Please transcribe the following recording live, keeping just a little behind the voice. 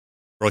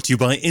Brought to you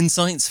by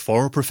Insights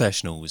for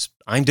Professionals.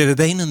 I'm David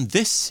Bain and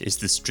this is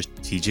the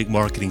Strategic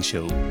Marketing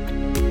Show.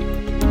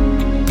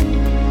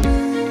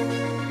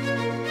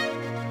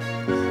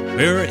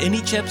 Where in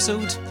each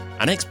episode,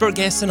 an expert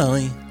guest and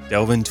I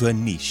delve into a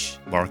niche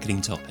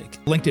marketing topic.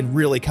 LinkedIn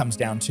really comes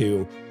down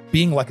to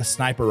being like a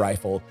sniper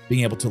rifle,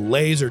 being able to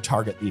laser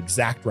target the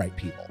exact right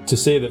people. To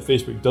say that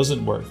Facebook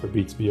doesn't work for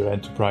B2B or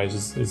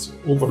enterprise is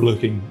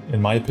overlooking,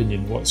 in my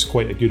opinion, what's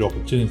quite a good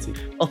opportunity.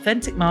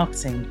 Authentic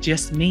marketing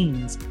just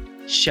means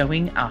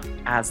showing up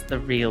as the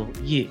real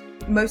you.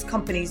 Most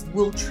companies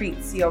will treat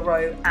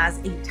CRO as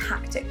a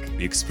tactic.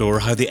 We explore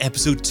how the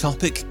episode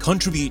topic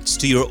contributes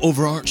to your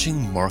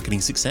overarching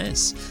marketing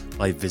success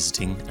by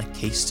visiting a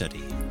case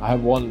study. I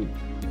have one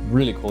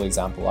really cool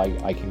example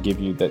I can give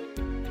you that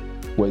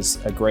was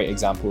a great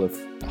example of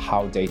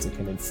how data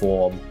can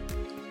inform,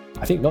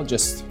 I think not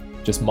just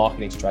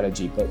marketing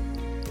strategy,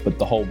 but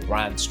the whole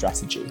brand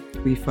strategy.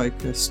 We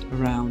focused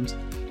around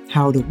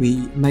how do we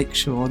make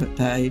sure that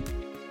they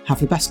have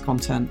the best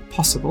content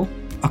possible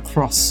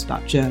across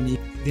that journey.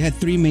 They had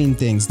three main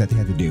things that they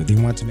had to do. They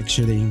wanted to make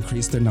sure they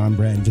increase their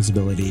non-brand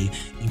visibility,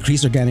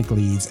 increase organic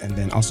leads, and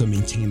then also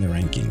maintain their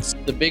rankings.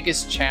 The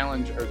biggest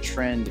challenge or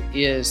trend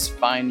is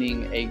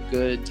finding a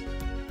good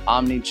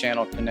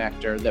omni-channel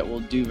connector that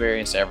will do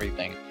various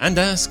everything. And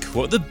ask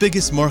what the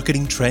biggest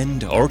marketing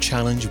trend or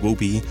challenge will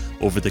be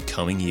over the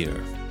coming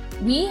year.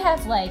 We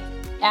have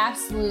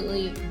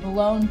absolutely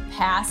blown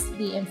past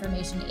the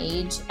information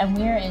age, and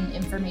we're in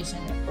information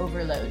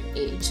overload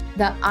age.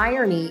 The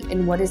irony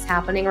in what is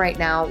happening right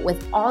now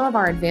with all of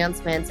our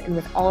advancements and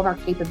with all of our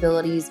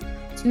capabilities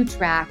to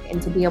track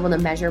and to be able to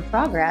measure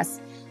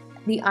progress,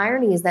 the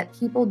irony is that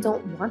people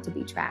don't want to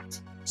be tracked.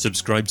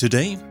 Subscribe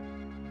today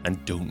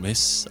and don't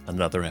miss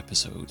another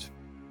episode.